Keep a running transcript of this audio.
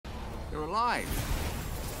You're alive.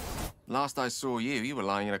 Last I saw you, you were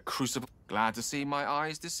lying in a crucible. Glad to see my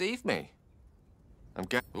eyes deceive me.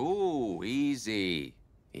 Ooh, easy.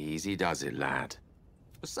 Easy does it, lad.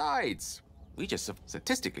 Besides,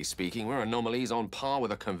 statistically speaking, we're anomalies on par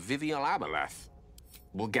with a convivial aboleth.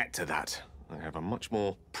 We'll get to that. I have a much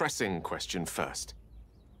more pressing question first.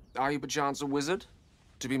 Are you perchance a wizard?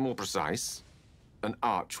 To be more precise, an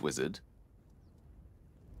arch-wizard?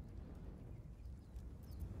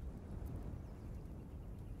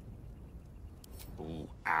 Ooh,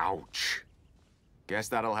 ouch. Guess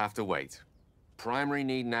that'll have to wait. Primary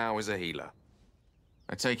need now is a healer.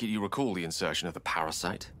 I take it you recall the insertion of the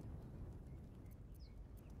parasite?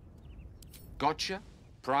 Gotcha.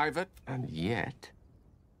 Private, and yet...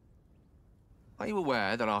 Are you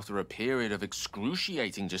aware that after a period of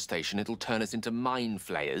excruciating gestation, it'll turn us into mind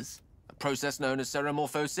flayers? A process known as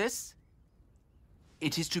ceremorphosis?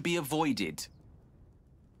 It is to be avoided.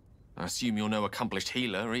 I assume you're no accomplished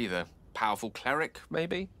healer either. Powerful cleric,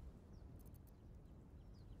 maybe?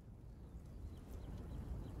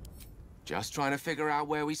 Just trying to figure out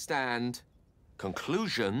where we stand.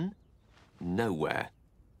 Conclusion, nowhere.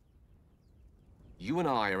 You and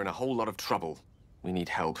I are in a whole lot of trouble. We need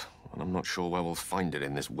help, and I'm not sure where we'll find it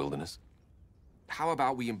in this wilderness. How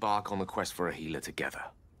about we embark on the quest for a healer together?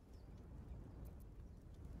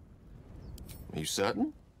 Are you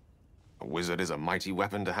certain? A wizard is a mighty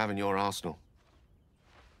weapon to have in your arsenal.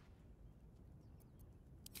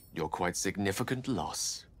 You're quite significant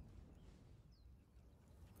loss.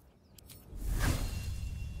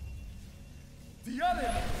 The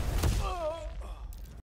enemy